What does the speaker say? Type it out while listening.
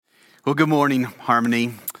Well, good morning,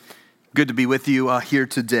 Harmony. Good to be with you here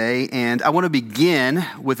today. And I want to begin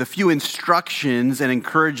with a few instructions and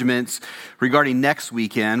encouragements regarding next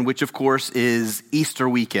weekend, which of course is Easter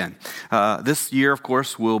weekend. This year, of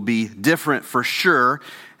course, will be different for sure.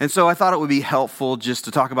 And so I thought it would be helpful just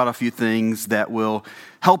to talk about a few things that will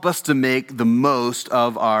help us to make the most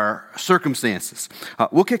of our circumstances.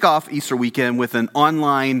 We'll kick off Easter weekend with an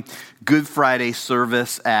online Good Friday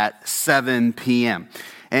service at 7 p.m.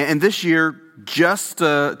 And this year, just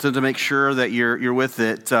to make sure that you're with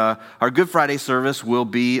it, our Good Friday service will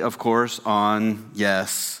be, of course, on,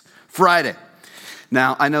 Friday.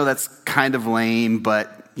 Now, I know that's kind of lame,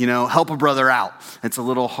 but, help a brother out. It's a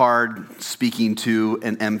little hard speaking to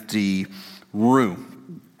an empty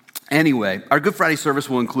room. Anyway, our Good Friday service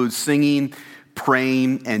will include singing,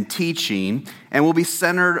 praying, and teaching, and will be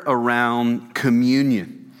centered around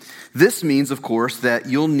communion. This means, of course, that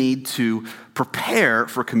you'll need to prepare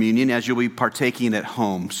for communion as you'll be partaking at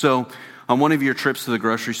home. So on one of your trips to the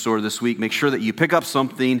grocery store this week, make sure that you pick up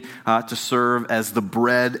something to serve as the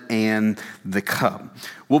bread and the cup.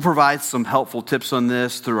 We'll provide some helpful tips on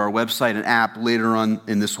this through our website and app later on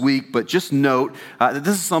in this week, but just note that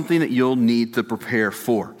this is something that you'll need to prepare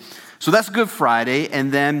for. So that's Good Friday,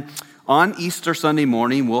 and then on Easter Sunday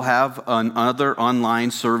morning, we'll have another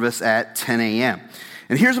online service at 10 a.m.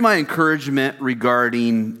 And here's my encouragement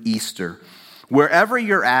regarding Easter. Wherever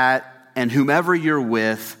you're at and whomever you're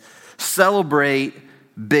with, celebrate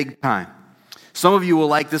big time. Some of you will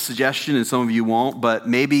like this suggestion and some of you won't, but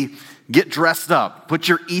maybe get dressed up. Put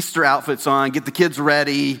your Easter outfits on, get the kids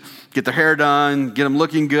ready, get their hair done, get them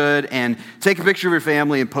looking good, and take a picture of your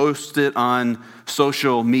family and post it on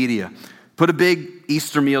social media. Put a big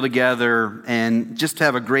Easter meal together and just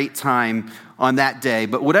have a great time on that day.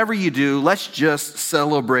 But whatever you do, let's just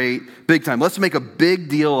celebrate big time. Let's make a big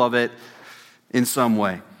deal of it in some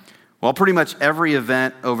way. Well, pretty much every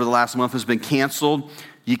event over the last month has been canceled.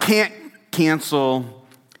 You can't cancel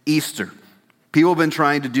Easter. People have been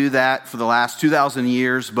trying to do that for the last 2,000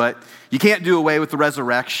 years, but you can't do away with the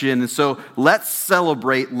resurrection. And so let's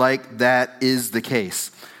celebrate like that is the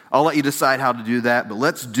case. I'll let you decide how to do that, but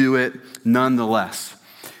let's do it nonetheless.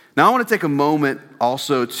 Now, I want to take a moment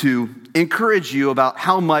also to encourage you about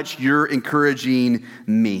how much you're encouraging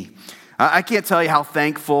me. I can't tell you how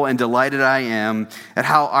thankful and delighted I am at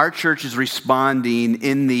how our church is responding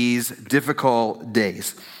in these difficult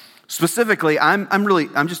days. Specifically, I'm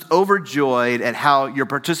just overjoyed at how you're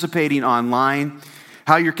participating online,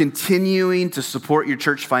 how you're continuing to support your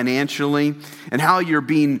church financially, and how you're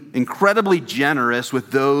being incredibly generous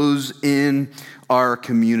with those in our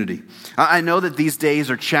community. I know that these days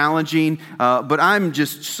are challenging, but I'm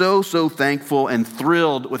just so thankful and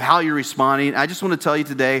thrilled with how you're responding. I just want to tell you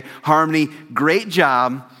today, Harmony, great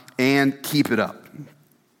job and keep it up.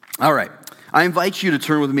 All right. I invite you to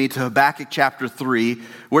turn with me to Habakkuk chapter 3,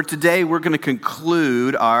 where today we're going to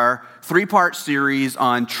conclude our three-part series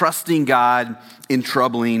on trusting God in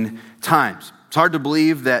troubling times. It's hard to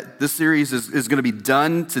believe that this series is going to be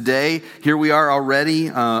done today. Here we are already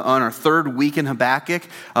on our third week in Habakkuk.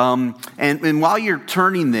 And while you're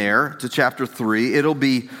turning there to chapter 3, it'll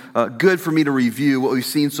be good for me to review what we've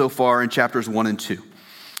seen so far in chapters 1 and 2.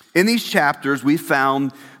 In these chapters, we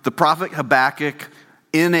found the prophet Habakkuk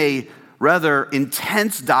in a rather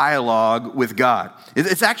intense dialogue with God.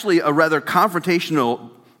 It's actually a rather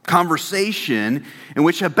confrontational conversation in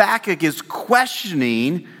which Habakkuk is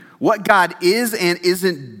questioning what God is and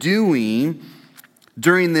isn't doing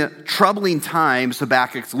during the troubling times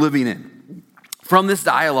Habakkuk's living in. From this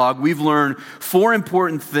dialogue, we've learned four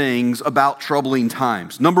important things about troubling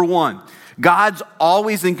times. Number one, God's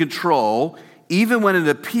always in control, even when it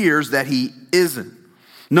appears that he isn't.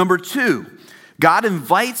 Number two, God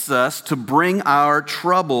invites us to bring our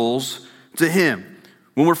troubles to him.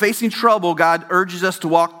 When we're facing trouble, God urges us to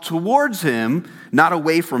walk towards him, not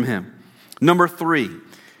away from him. Number three,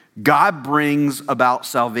 God brings about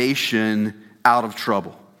salvation out of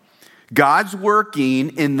trouble. God's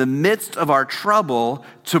working in the midst of our trouble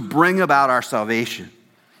to bring about our salvation.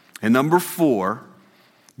 And number four,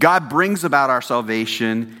 God brings about our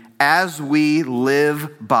salvation as we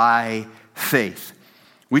live by faith.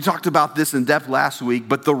 We talked about this in depth last week,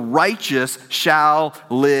 but the righteous shall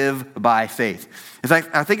live by faith. In fact,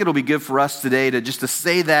 I think it'll be good for us today to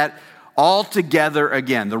say that all together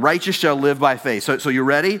again. The righteous shall live by faith. So you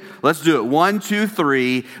ready? Let's do it. 1, 2,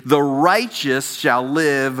 3. The righteous shall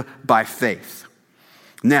live by faith.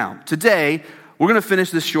 Now, today, we're going to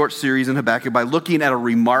finish this short series in Habakkuk by looking at a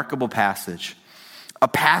remarkable passage. A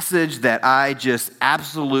passage that I just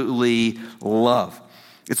absolutely love.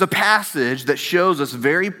 It's a passage that shows us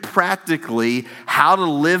very practically how to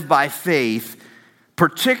live by faith,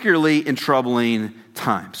 particularly in troubling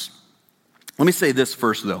times. Let me say this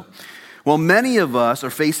first, though. While many of us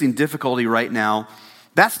are facing difficulty right now,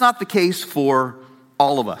 that's not the case for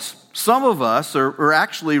all of us. Some of us are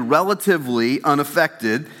actually relatively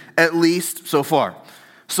unaffected, at least so far.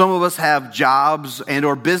 Some of us have jobs and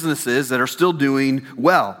or businesses that are still doing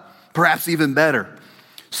well, perhaps even better.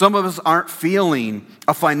 Some of us aren't feeling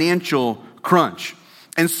a financial crunch.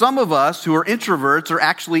 And some of us who are introverts are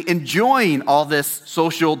actually enjoying all this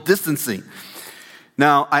social distancing.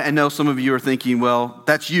 Now, I know some of you are thinking, well,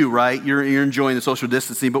 that's you, right? You're enjoying the social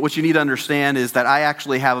distancing. But what you need to understand is that I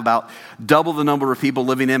actually have about double the number of people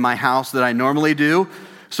living in my house that I normally do.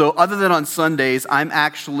 So other than on Sundays, I'm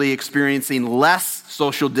actually experiencing less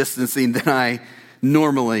social distancing than I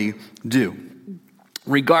normally do.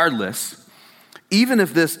 Regardless, even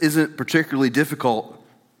if this isn't a particularly difficult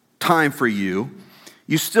time for you,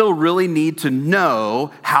 you still really need to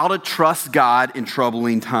know how to trust God in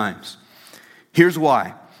troubling times. Here's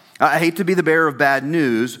why. I hate to be the bearer of bad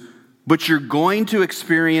news, but you're going to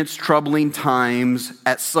experience troubling times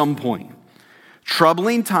at some point.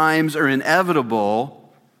 Troubling times are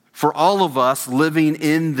inevitable for all of us living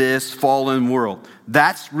in this fallen world.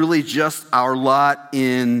 That's really just our lot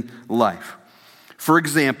in life. For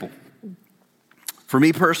example, for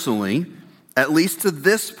me personally, at least to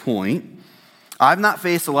this point, I've not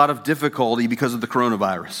faced a lot of difficulty because of the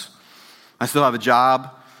coronavirus. I still have a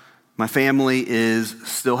job. My family is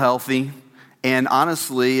still healthy. And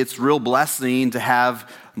honestly, it's a real blessing to have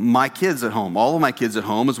my kids at home, all of my kids at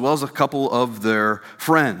home, as well as a couple of their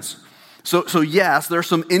friends. So yes, there are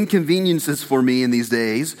some inconveniences for me in these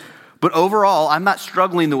days, but overall, I'm not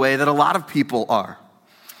struggling the way that a lot of people are.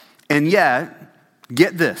 And yet,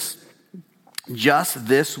 get this, just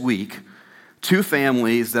this week, two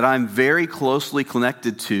families that I'm very closely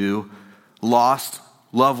connected to lost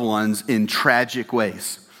loved ones in tragic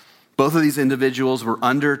ways. Both of these individuals were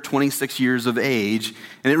under 26 years of age,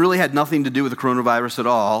 and it really had nothing to do with the coronavirus at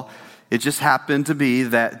all. It just happened to be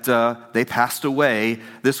that they passed away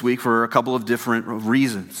this week for a couple of different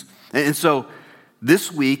reasons. And so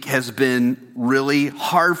this week has been really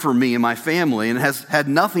hard for me and my family, and has had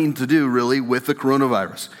nothing to do really with the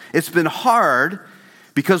coronavirus. It's been hard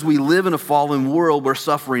because we live in a fallen world where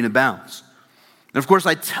suffering abounds. And of course,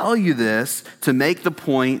 I tell you this to make the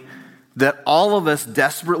point that all of us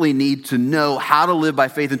desperately need to know how to live by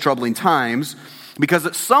faith in troubling times, because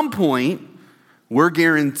at some point, we're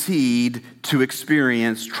guaranteed to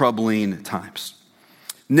experience troubling times.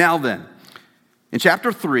 Now then, in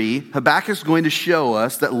chapter 3, Habakkuk is going to show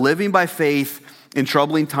us that living by faith in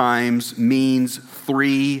troubling times means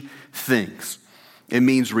three things. It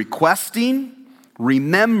means requesting,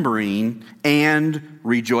 remembering, and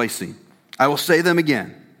rejoicing. I will say them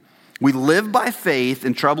again. We live by faith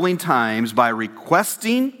in troubling times by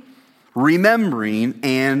requesting, remembering,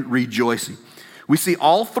 and rejoicing. We see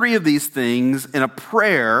all three of these things in a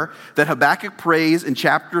prayer that Habakkuk prays in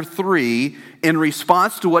chapter 3 in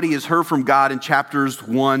response to what he has heard from God in chapters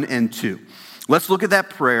 1 and 2. Let's look at that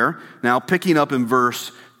prayer now, picking up in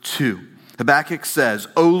verse 2. Habakkuk says,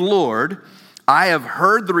 "O Lord, I have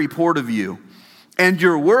heard the report of you, and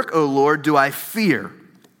your work, O Lord, do I fear.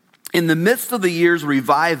 In the midst of the years,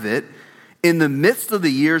 revive it. In the midst of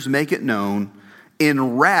the years, make it known.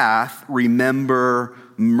 In wrath, remember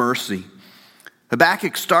mercy."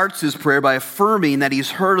 Habakkuk starts his prayer by affirming that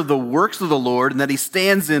he's heard of the works of the Lord and that he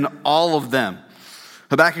stands in all of them.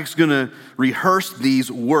 Habakkuk's going to rehearse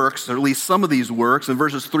these works, or at least some of these works, in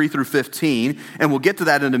verses 3 through 15, and we'll get to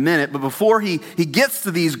that in a minute. But before he gets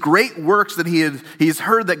to these great works that he's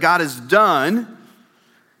heard that God has done,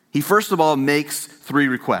 he first of all makes three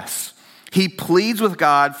requests. He pleads with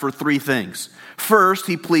God for three things. First,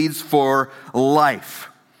 he pleads for life.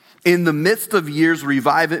 In the midst of years,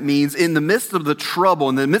 revive it means in the midst of the trouble,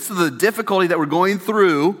 in the midst of the difficulty that we're going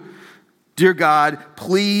through, dear God,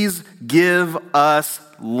 please give us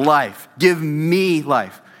life. Give me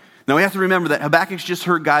life. Now we have to remember that Habakkuk's just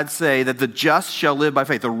heard God say that the just shall live by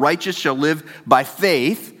faith. The righteous shall live by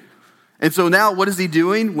faith. And so now what is he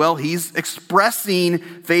doing? Well, he's expressing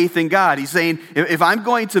faith in God. He's saying, if I'm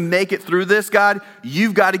going to make it through this, God,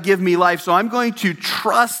 you've got to give me life. So I'm going to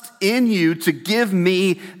trust in you to give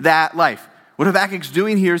me that life. What Habakkuk's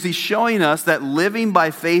doing here is he's showing us that living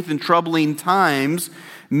by faith in troubling times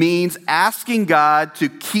means asking God to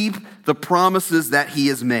keep the promises that he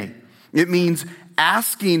has made. It means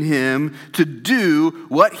asking him to do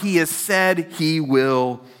what he has said he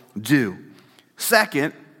will do.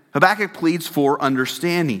 Second, Habakkuk pleads for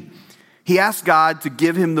understanding. He asks God to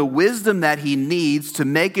give him the wisdom that he needs to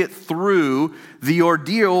make it through the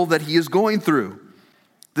ordeal that he is going through.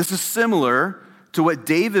 This is similar to what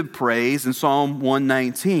David prays in Psalm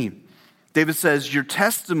 119. David says, "Your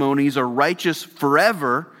testimonies are righteous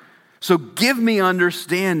forever, so give me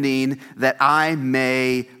understanding that I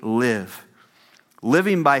may live."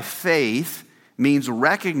 Living by faith means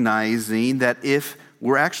recognizing that if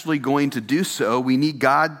we're actually going to do so, we need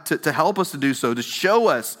God to help us to do so, to show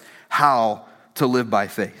us how to live by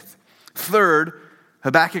faith. Third,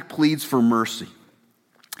 Habakkuk pleads for mercy.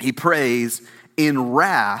 He prays, "In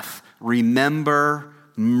wrath, remember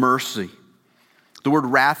mercy." The word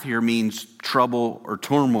wrath here means trouble or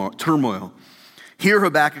turmoil. Here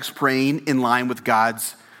Habakkuk's praying in line with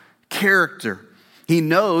God's character. He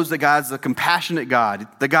knows that God's a compassionate God,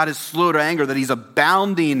 that God is slow to anger, that he's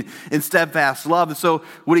abounding in steadfast love. And so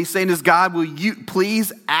what he's saying is, God, will you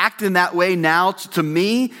please act in that way now to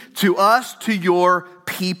me, to us, to your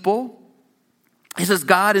people? He says,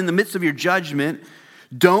 God, in the midst of your judgment,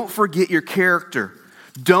 don't forget your character.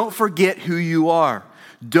 Don't forget who you are.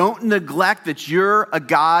 Don't neglect that you're a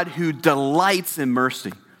God who delights in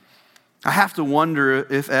mercy. I have to wonder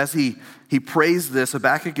if as he prays this,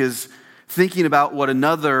 Habakkuk is thinking about what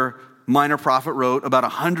another minor prophet wrote about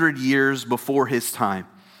 100 years before his time.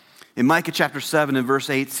 In Micah chapter 7 and verse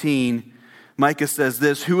 18, Micah says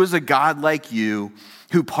this, "Who is a God like you,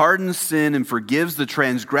 who pardons sin and forgives the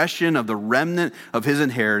transgression of the remnant of his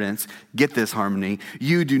inheritance?" Get this, Harmony.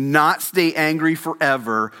 "You do not stay angry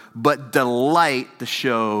forever, but delight to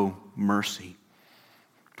show mercy."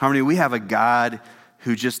 Harmony, we have a God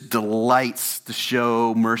who just delights to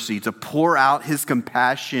show mercy, to pour out his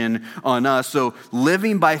compassion on us. So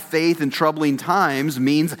living by faith in troubling times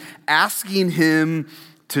means asking him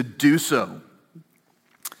to do so.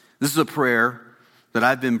 This is a prayer that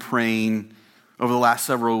I've been praying over the last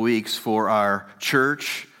several weeks for our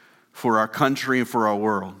church, for our country, and for our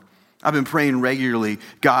world. I've been praying regularly,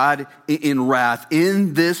 God, in wrath,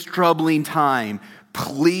 in this troubling time,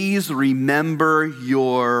 please remember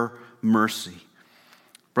your mercy.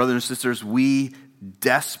 Brothers and sisters, we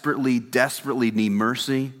desperately, desperately need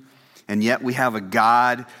mercy, and yet we have a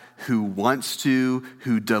God who wants to,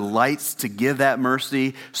 who delights to give that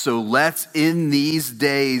mercy. So let's, in these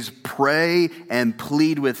days, pray and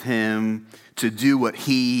plead with him to do what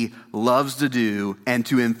he loves to do and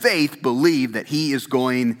to, in faith, believe that he is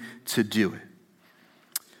going to do it.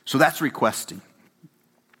 So that's requesting.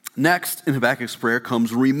 Next in Habakkuk's prayer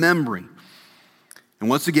comes remembering. And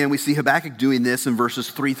once again, we see Habakkuk doing this in verses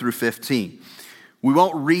 3 through 15. We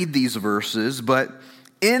won't read these verses, but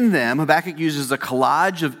in them, Habakkuk uses a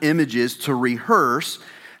collage of images to rehearse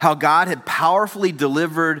how God had powerfully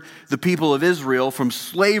delivered the people of Israel from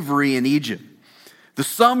slavery in Egypt. The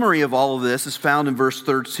summary of all of this is found in verse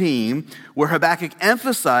 13, where Habakkuk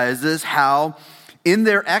emphasizes how in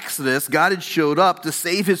their exodus, God had showed up to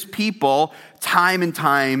save his people time and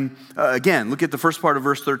time again. Look at the first part of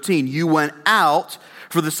verse 13. "You went out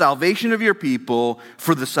for the salvation of your people,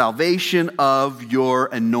 for the salvation of your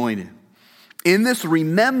anointed." In this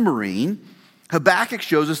remembering, Habakkuk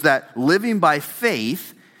shows us that living by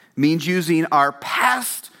faith means using our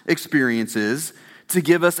past experiences to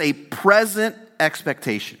give us a present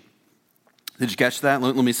expectation. Did you catch that?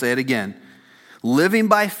 Let me say it again. Living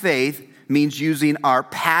by faith means using our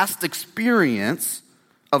past experience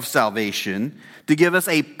of salvation to give us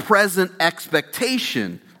a present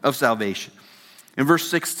expectation of salvation. In verse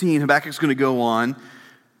 16, Habakkuk's going to go on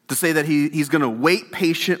to say that he's going to wait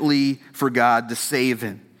patiently for God to save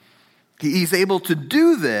him. He's able to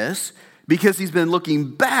do this because he's been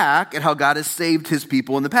looking back at how God has saved his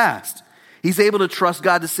people in the past. He's able to trust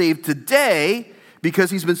God to save today because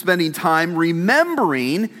he's been spending time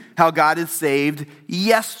remembering how God has saved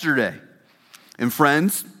yesterday. And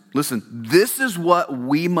friends, listen, this is what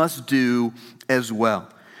we must do as well.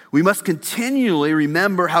 We must continually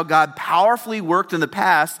remember how God powerfully worked in the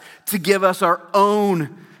past to give us our own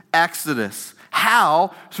exodus.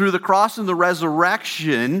 How, through the cross and the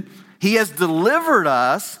resurrection, he has delivered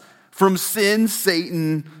us from sin,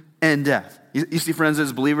 Satan, and death. You see, friends,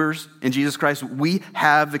 as believers in Jesus Christ, we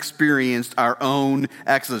have experienced our own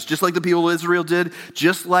exodus. Just like the people of Israel did,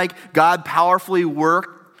 just like God powerfully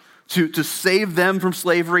worked to save them from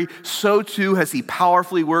slavery, so too has he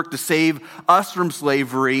powerfully worked to save us from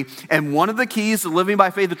slavery. And one of the keys to living by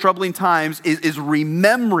faith in troubling times is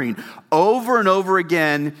remembering over and over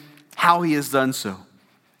again how he has done so.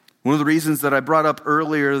 One of the reasons that I brought up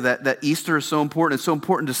earlier that Easter is so important, it's so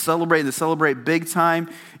important to celebrate and to celebrate big time,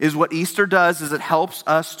 is what Easter does is it helps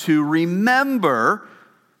us to remember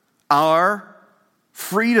our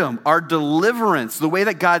freedom, our deliverance, the way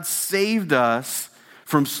that God saved us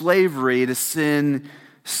from slavery to sin,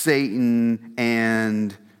 Satan,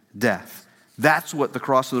 and death. That's what the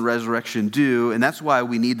cross and the resurrection do, and that's why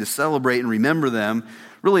we need to celebrate and remember them,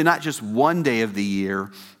 really not just one day of the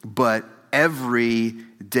year, but every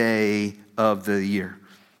day of the year.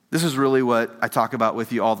 This is really what I talk about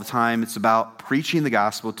with you all the time. It's about preaching the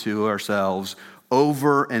gospel to ourselves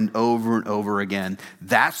over and over and over again.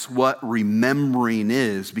 That's what remembering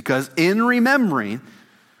is, because in remembering,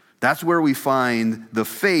 that's where we find the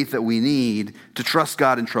faith that we need to trust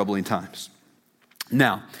God in troubling times.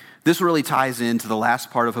 Now, this really ties into the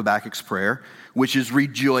last part of Habakkuk's prayer, which is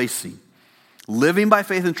rejoicing. Living by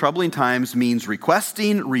faith in troubling times means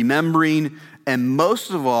requesting, remembering, and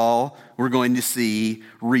most of all, we're going to see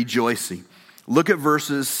rejoicing. Look at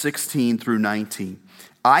verses 16 through 19.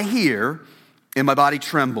 I hear, and my body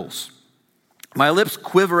trembles. My lips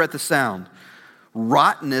quiver at the sound.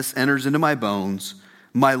 Rottenness enters into my bones.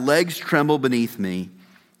 My legs tremble beneath me.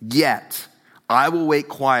 Yet I will wait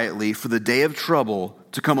quietly for the day of trouble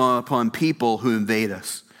to come upon people who invade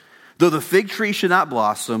us. Though the fig tree should not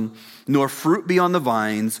blossom, nor fruit be on the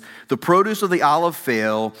vines, the produce of the olive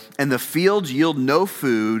fail, and the fields yield no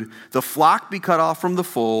food, the flock be cut off from the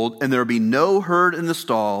fold, and there be no herd in the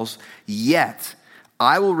stalls, yet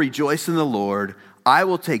I will rejoice in the Lord. I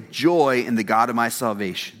will take joy in the God of my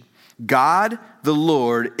salvation. God, the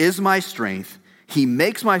Lord, is my strength. He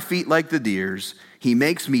makes my feet like the deer's. He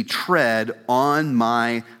makes me tread on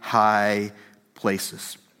my high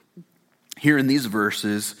places. Here in these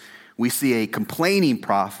verses, we see a complaining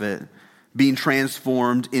prophet being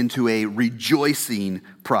transformed into a rejoicing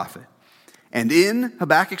prophet. And in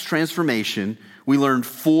Habakkuk's transformation, we learn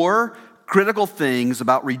 4 critical things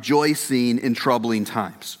about rejoicing in troubling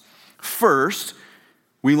times. First,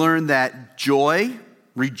 we learn that joy,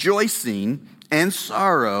 rejoicing, and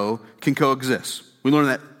sorrow can coexist. We learn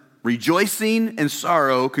that rejoicing and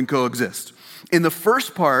sorrow can coexist. In the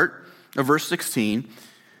first part of verse 16,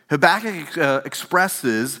 Habakkuk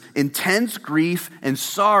expresses intense grief and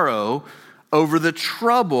sorrow over the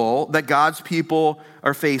trouble that God's people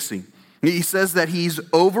are facing. He says that he's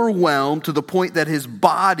overwhelmed to the point that his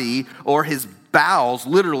body or his bowels,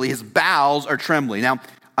 literally his bowels, are trembling. Now,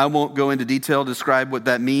 I won't go into detail to describe what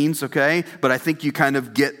that means, okay? But I think you kind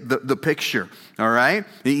of get the picture, all right?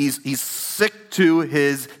 He's sick to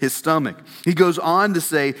his stomach. He goes on to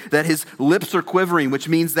say that his lips are quivering, which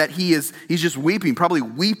means that he's just weeping, probably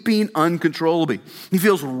weeping uncontrollably. He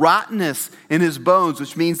feels rottenness in his bones,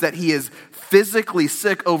 which means that he is physically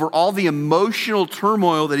sick over all the emotional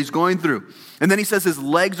turmoil that he's going through. And then he says his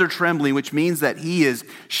legs are trembling, which means that he is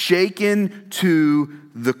shaken to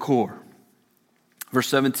the core. Verse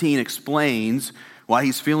 17 explains why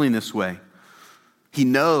he's feeling this way. He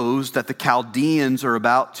knows that the Chaldeans are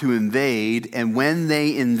about to invade, and when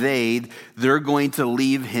they invade, they're going to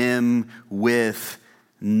leave him with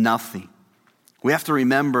nothing. We have to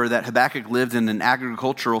remember that Habakkuk lived in an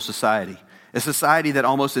agricultural society, a society that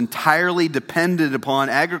almost entirely depended upon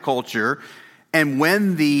agriculture, and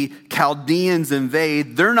when the Chaldeans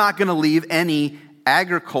invade, they're not going to leave any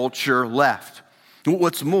agriculture left.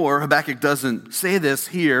 What's more, Habakkuk doesn't say this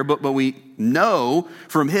here, but we know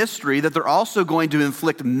from history that they're also going to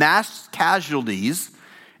inflict mass casualties,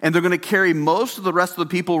 and they're going to carry most of the rest of the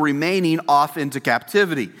people remaining off into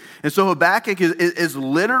captivity. And so Habakkuk is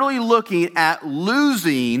literally looking at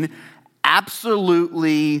losing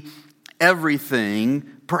absolutely everything,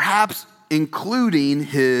 perhaps including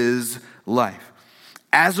his life.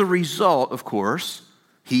 As a result, of course,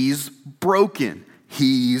 he's broken.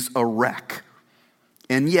 He's a wreck.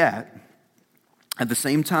 And yet, at the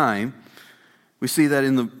same time, we see that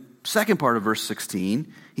in the second part of verse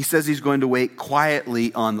 16, he says he's going to wait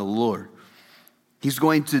quietly on the Lord. He's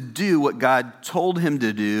going to do what God told him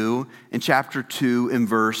to do in chapter 2 and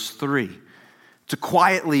verse 3. To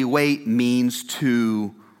quietly wait means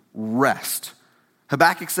to rest.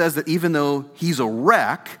 Habakkuk says that even though he's a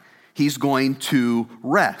wreck, he's going to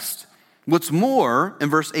rest. What's more, in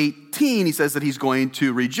verse 18, he says that he's going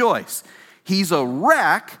to rejoice. He's a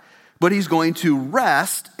wreck, but he's going to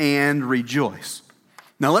rest and rejoice.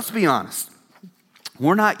 Now, let's be honest.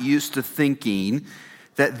 We're not used to thinking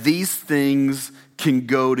that these things can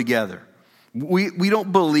go together. We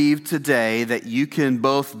don't believe today that you can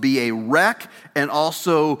both be a wreck and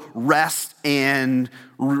also rest and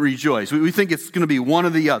rejoice. We think it's going to be one or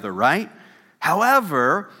the other, right?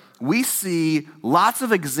 However, we see lots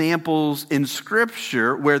of examples in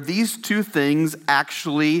Scripture where these two things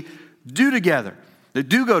actually do together. They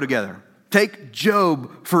do go together. Take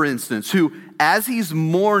Job, for instance, who, as he's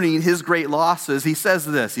mourning his great losses, he says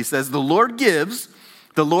this. He says, "The Lord gives,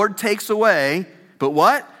 The Lord takes away, but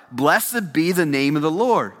what? Blessed be the name of the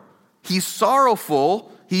Lord. He's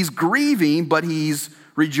sorrowful, he's grieving, but he's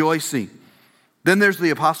rejoicing. Then there's the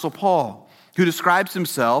Apostle Paul, who describes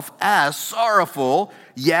himself as sorrowful,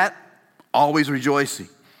 yet always rejoicing.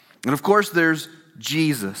 And of course, there's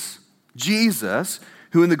Jesus. Jesus,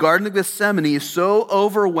 who in the Garden of Gethsemane is so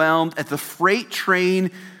overwhelmed at the freight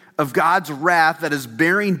train of God's wrath that is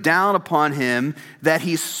bearing down upon him that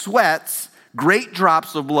he sweats great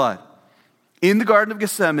drops of blood. In the Garden of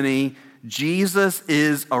Gethsemane, Jesus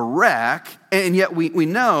is a wreck, and yet we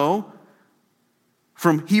know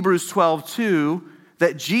from Hebrews 12:2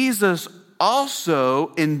 that Jesus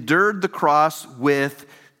also endured the cross with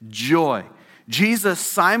joy. Jesus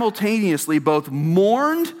simultaneously both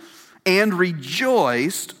mourned and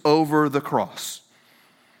rejoiced over the cross.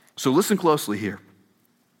 So listen closely here.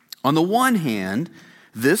 On the one hand,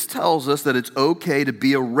 this tells us that it's okay to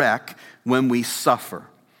be a wreck when we suffer.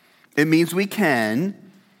 It means we can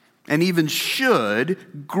and even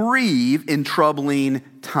should grieve in troubling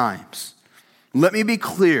times. Let me be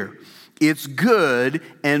clear. It's good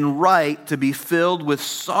and right to be filled with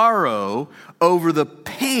sorrow over the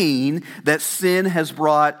pain that sin has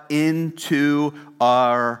brought into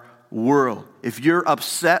our world. If you're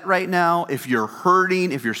upset right now, if you're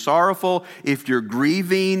hurting, if you're sorrowful, if you're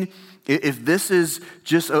grieving, if this is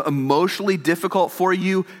just emotionally difficult for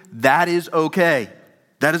you, that is okay.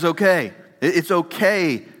 That is okay. It's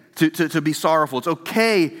okay to be sorrowful. It's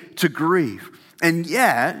okay to grieve. And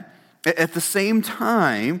yet, at the same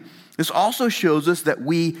time, this also shows us that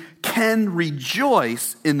we can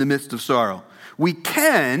rejoice in the midst of sorrow. We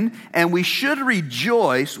can and we should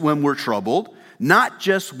rejoice when we're troubled, not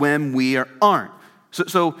just when we aren't.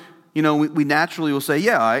 So we naturally will say,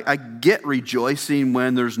 yeah, I get rejoicing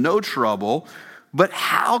when there's no trouble, but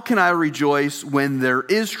how can I rejoice when there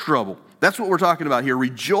is trouble? That's what we're talking about here,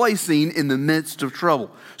 rejoicing in the midst of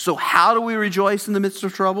trouble. So how do we rejoice in the midst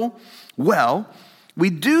of trouble? Well,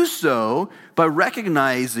 we do so by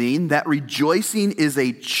recognizing that rejoicing is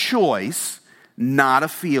a choice, not a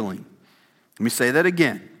feeling. Let me say that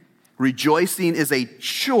again. Rejoicing is a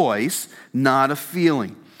choice, not a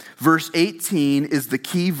feeling. Verse 18 is the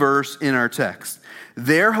key verse in our text.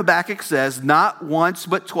 There Habakkuk says, not once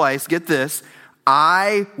but twice, get this,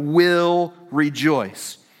 I will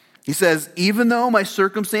rejoice. He says, even though my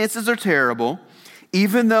circumstances are terrible,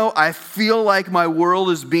 even though I feel like my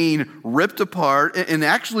world is being ripped apart, and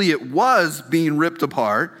actually it was being ripped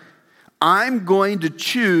apart, I'm going to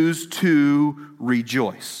choose to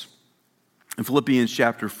rejoice. In Philippians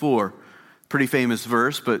chapter 4, pretty famous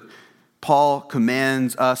verse, but Paul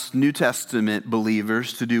commands us New Testament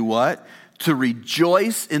believers to do what? To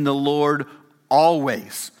rejoice in the Lord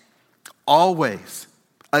always. Always.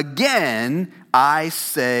 Again, I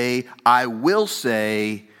will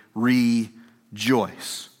say,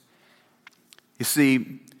 rejoice. You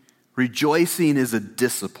see, rejoicing is a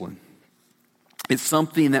discipline. It's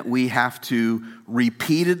something that we have to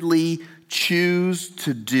repeatedly choose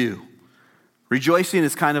to do. Rejoicing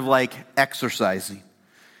is kind of like exercising.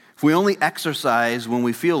 If we only exercise when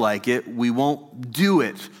we feel like it, we won't do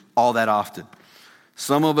it all that often.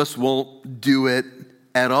 Some of us won't do it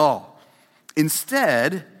at all.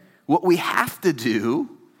 Instead, what we have to do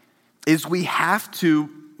is we have to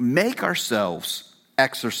make ourselves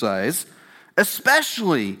exercise,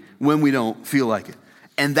 especially when we don't feel like it.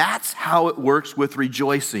 And that's how it works with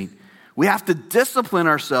rejoicing. We have to discipline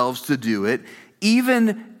ourselves to do it,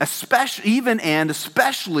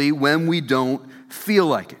 especially when we don't feel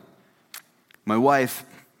like it. My wife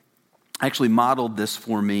actually modeled this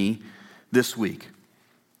for me this week.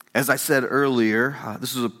 As I said earlier,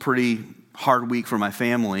 this was a pretty hard week for my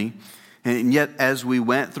family. And yet, as we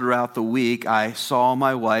went throughout the week, I saw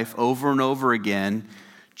my wife over and over again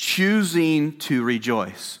choosing to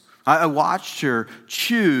rejoice. I watched her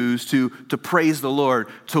choose to praise the Lord,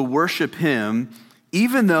 to worship Him,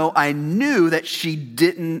 even though I knew that she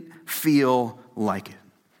didn't feel like it.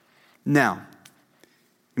 Now,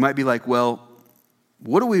 you might be like, well,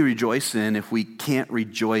 what do we rejoice in if we can't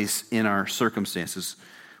rejoice in our circumstances?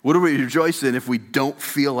 What do we rejoice in if we don't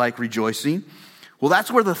feel like rejoicing? Well, that's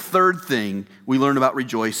where the third thing we learn about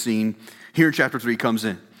rejoicing here in chapter 3 comes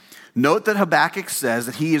in. Note that Habakkuk says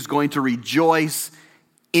that he is going to rejoice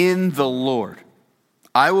in the Lord.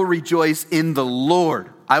 I will rejoice in the Lord.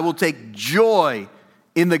 I will take joy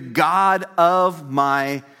in the God of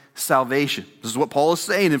my salvation. This is what Paul is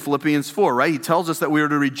saying in Philippians 4, right? He tells us that we are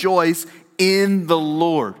to rejoice in the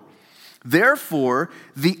Lord. Therefore,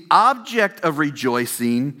 the object of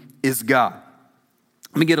rejoicing is God.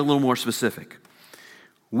 Let me get a little more specific.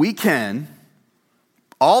 We can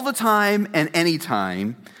all the time and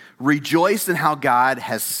anytime, rejoice in how God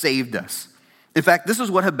has saved us. In fact, this is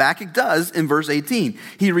what Habakkuk does in verse 18.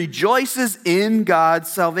 He rejoices in God's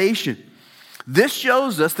salvation. This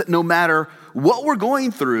shows us that no matter what we're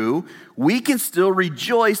going through, we can still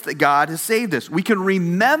rejoice that God has saved us. We can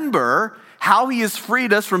remember how he has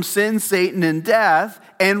freed us from sin, Satan, and death,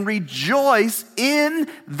 and rejoice in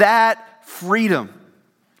that freedom.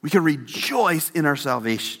 We can rejoice in our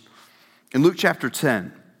salvation. In Luke chapter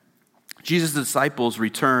 10, Jesus' disciples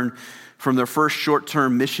return from their first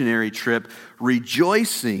short-term missionary trip,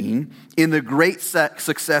 rejoicing in the great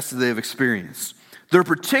success that they've experienced. They're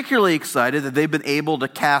particularly excited that they've been able to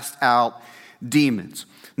cast out demons.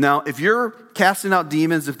 Now, if you're casting out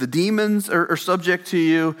demons, if the demons are subject to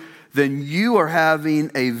you, then you are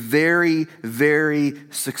having a very, very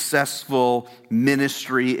successful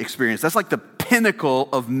ministry experience. That's like the pinnacle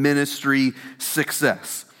of ministry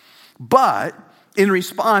success. But in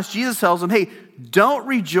response, Jesus tells them, hey, don't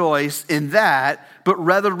rejoice in that, but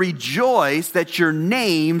rather rejoice that your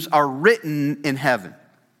names are written in heaven.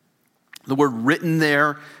 The word written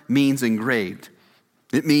there means engraved.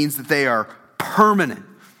 It means that they are permanent.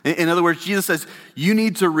 In other words, Jesus says, you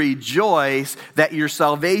need to rejoice that your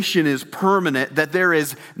salvation is permanent, that there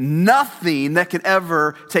is nothing that can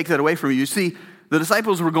ever take that away from you. You see, the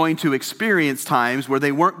disciples were going to experience times where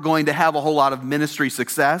they weren't going to have a whole lot of ministry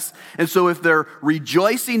success. And so if they're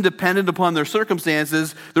rejoicing dependent upon their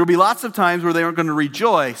circumstances, there will be lots of times where they aren't going to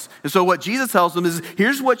rejoice. And so what Jesus tells them is,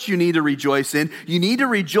 here's what you need to rejoice in. You need to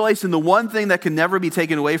rejoice in the one thing that can never be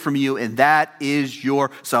taken away from you, and that is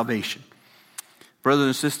your salvation. Brothers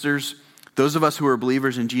and sisters, those of us who are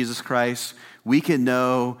believers in Jesus Christ, we can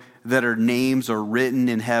know that our names are written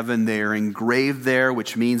in heaven. They are engraved there,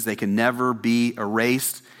 which means they can never be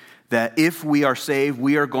erased. That if we are saved,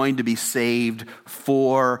 we are going to be saved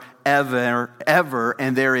forever, ever,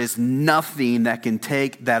 and there is nothing that can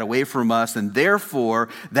take that away from us. And therefore,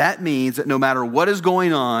 that means that no matter what is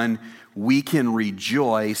going on, we can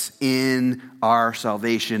rejoice in our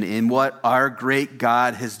salvation, in what our great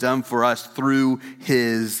God has done for us through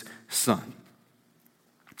his Son.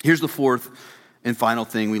 Here's the fourth and final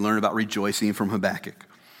thing we learn about rejoicing from Habakkuk.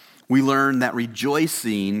 We learn that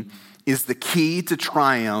rejoicing is the key to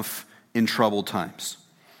triumph in troubled times.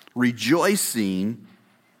 Rejoicing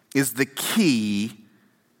is the key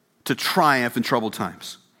to triumph in troubled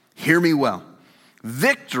times. Hear me well.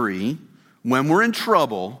 Victory, when we're in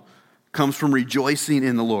trouble, comes from rejoicing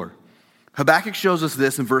in the Lord. Habakkuk shows us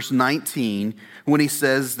this in verse 19 when he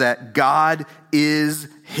says that God is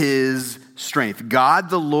his strength. God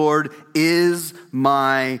the Lord is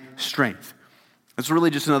my strength. That's really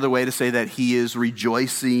just another way to say that he is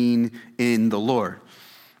rejoicing in the Lord.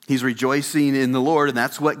 He's rejoicing in the Lord, and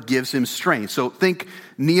that's what gives him strength. So think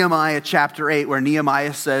Nehemiah chapter 8, where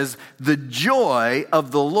Nehemiah says, the joy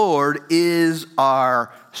of the Lord is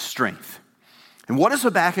our strength. And what does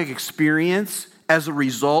Habakkuk experience as a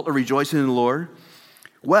result of rejoicing in the Lord?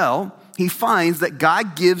 Well, he finds that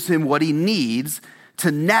God gives him what he needs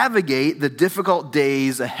to navigate the difficult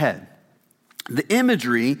days ahead. The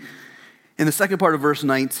imagery in the second part of verse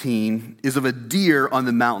 19 is of a deer on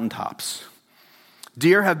the mountaintops.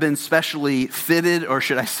 Deer have been specially fitted, or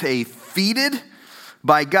should I say feeded,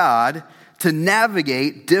 by God to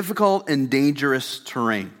navigate difficult and dangerous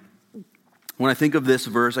terrain. When I think of this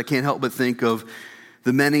verse, I can't help but think of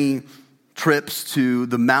the many trips to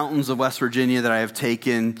the mountains of West Virginia that I have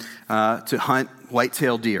taken to hunt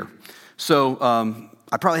white-tailed deer. So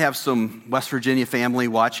I probably have some West Virginia family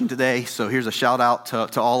watching today, so here's a shout out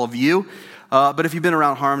to all of you. But if you've been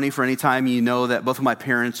around Harmony for any time, you know that both of my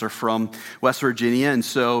parents are from West Virginia, and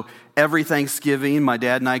so every Thanksgiving, my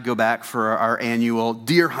dad and I go back for our annual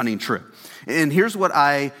deer hunting trip. And here's what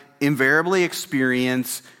I invariably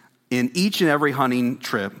experience in each and every hunting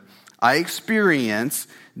trip. I experience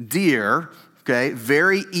deer,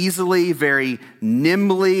 very easily, very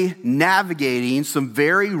nimbly navigating some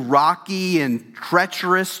very rocky and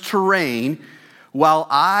treacherous terrain while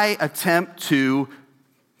I attempt to,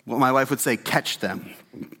 what my wife would say, catch them.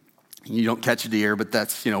 You don't catch a deer, but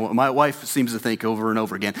that's, what my wife seems to think over and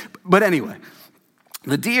over again. But anyway,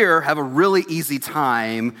 the deer have a really easy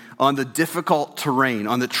time on the difficult terrain,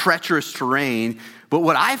 on the treacherous terrain. But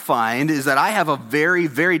what I find is that I have a very,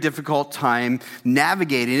 very difficult time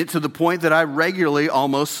navigating it to the point that I regularly,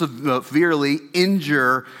 almost severely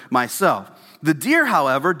injure myself. The deer,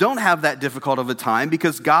 however, don't have that difficult of a time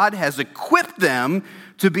because God has equipped them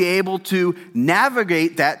to be able to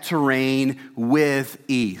navigate that terrain with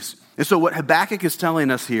ease. And so what Habakkuk is telling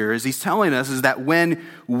us here is he's telling us is that when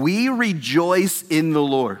we rejoice in the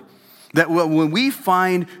Lord, That when we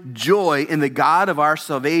find joy in the God of our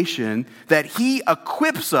salvation, that he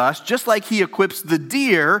equips us, just like he equips the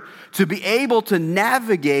deer, to be able to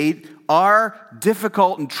navigate our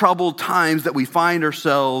difficult and troubled times that we find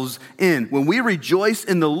ourselves in. When we rejoice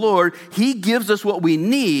in the Lord, he gives us what we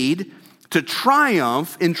need to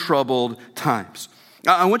triumph in troubled times.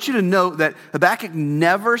 I want you to note that Habakkuk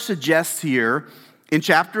never suggests here in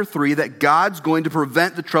chapter 3 that God's going to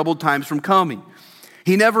prevent the troubled times from coming.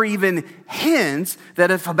 He never even hints that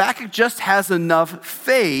if Habakkuk just has enough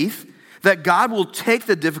faith, that God will take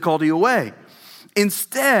the difficulty away.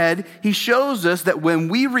 Instead, he shows us that when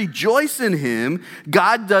we rejoice in him,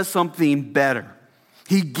 God does something better.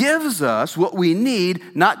 He gives us what we need,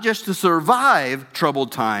 not just to survive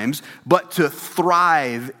troubled times, but to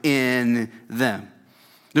thrive in them.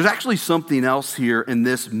 There's actually something else here in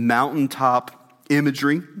this mountaintop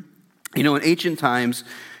imagery. You know, in ancient times,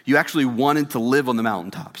 you actually wanted to live on the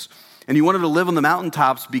mountaintops. And you wanted to live on the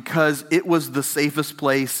mountaintops because it was the safest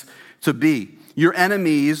place to be. Your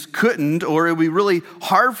enemies couldn't, or it would be really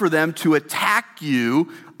hard for them to attack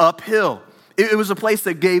you uphill. It was a place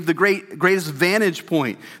that gave the greatest vantage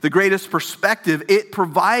point, the greatest perspective. It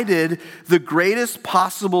provided the greatest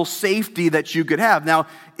possible safety that you could have. Now,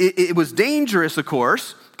 it was dangerous, of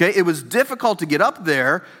course. Okay, it was difficult to get up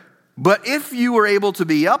there. But if you were able to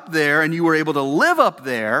be up there and you were able to live up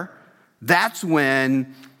there, that's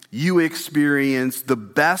when you experience the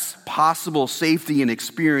best possible safety and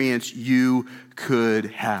experience you could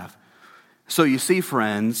have. So you see,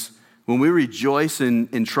 friends, when we rejoice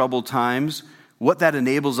in troubled times, what that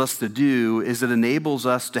enables us to do is it enables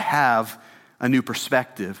us to have a new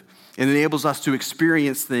perspective. It enables us to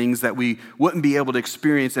experience things that we wouldn't be able to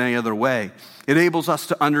experience any other way. It enables us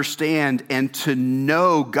to understand and to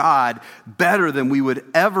know God better than we would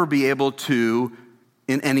ever be able to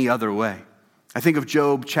in any other way. I think of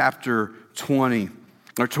Job chapter 20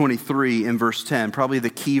 or 23 in verse 10, probably the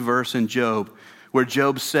key verse in Job, where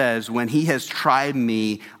Job says, "When he has tried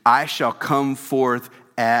me, I shall come forth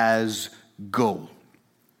as gold."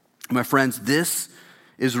 My friends, this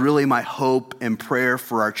is really my hope and prayer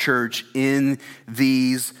for our church in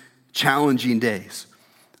these challenging days.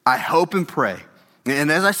 I hope and pray,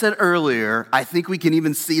 and as I said earlier, I think we can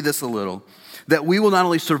even see this a little, that we will not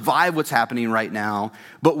only survive what's happening right now,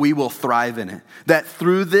 but we will thrive in it. That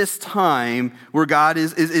through this time where God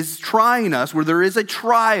is trying us, where there is a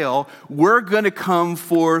trial, we're going to come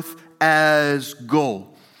forth as gold.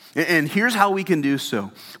 And here's how we can do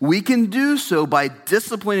so. We can do so by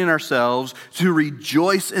disciplining ourselves to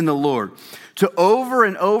rejoice in the Lord, to over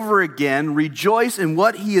and over again rejoice in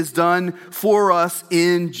what he has done for us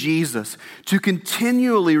in Jesus, to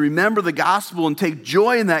continually remember the gospel and take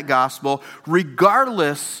joy in that gospel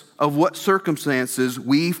regardless of what circumstances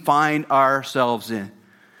we find ourselves in.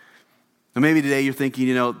 And maybe today you're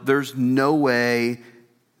thinking, there's no way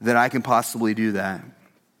that I can possibly do that.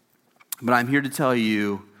 But I'm here to tell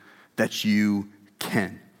you that you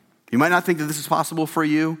can. You might not think that this is possible for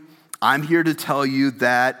you. I'm here to tell you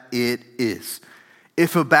that it is.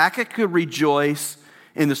 If Habakkuk could rejoice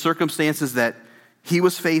in the circumstances that he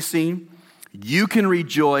was facing, you can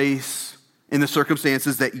rejoice in the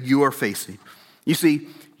circumstances that you are facing. You see,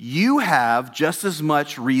 you have just as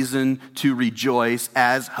much reason to rejoice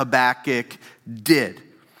as Habakkuk did.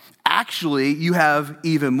 Actually, you have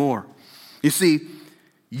even more. You see,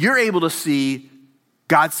 you're able to see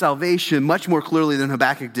God's salvation much more clearly than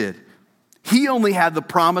Habakkuk did. He only had the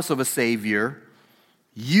promise of a Savior.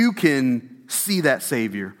 You can see that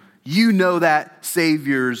Savior. You know that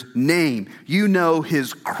Savior's name. You know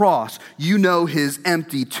his cross. You know his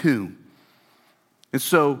empty tomb. And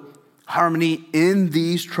so, Harmony, in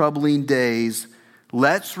these troubling days,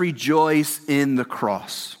 let's rejoice in the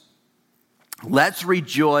cross. Let's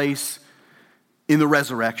rejoice in the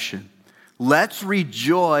resurrection. Let's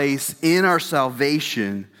rejoice in our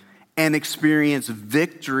salvation and experience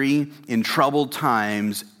victory in troubled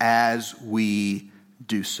times as we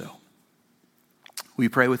do so. Will you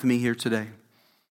pray with me here today?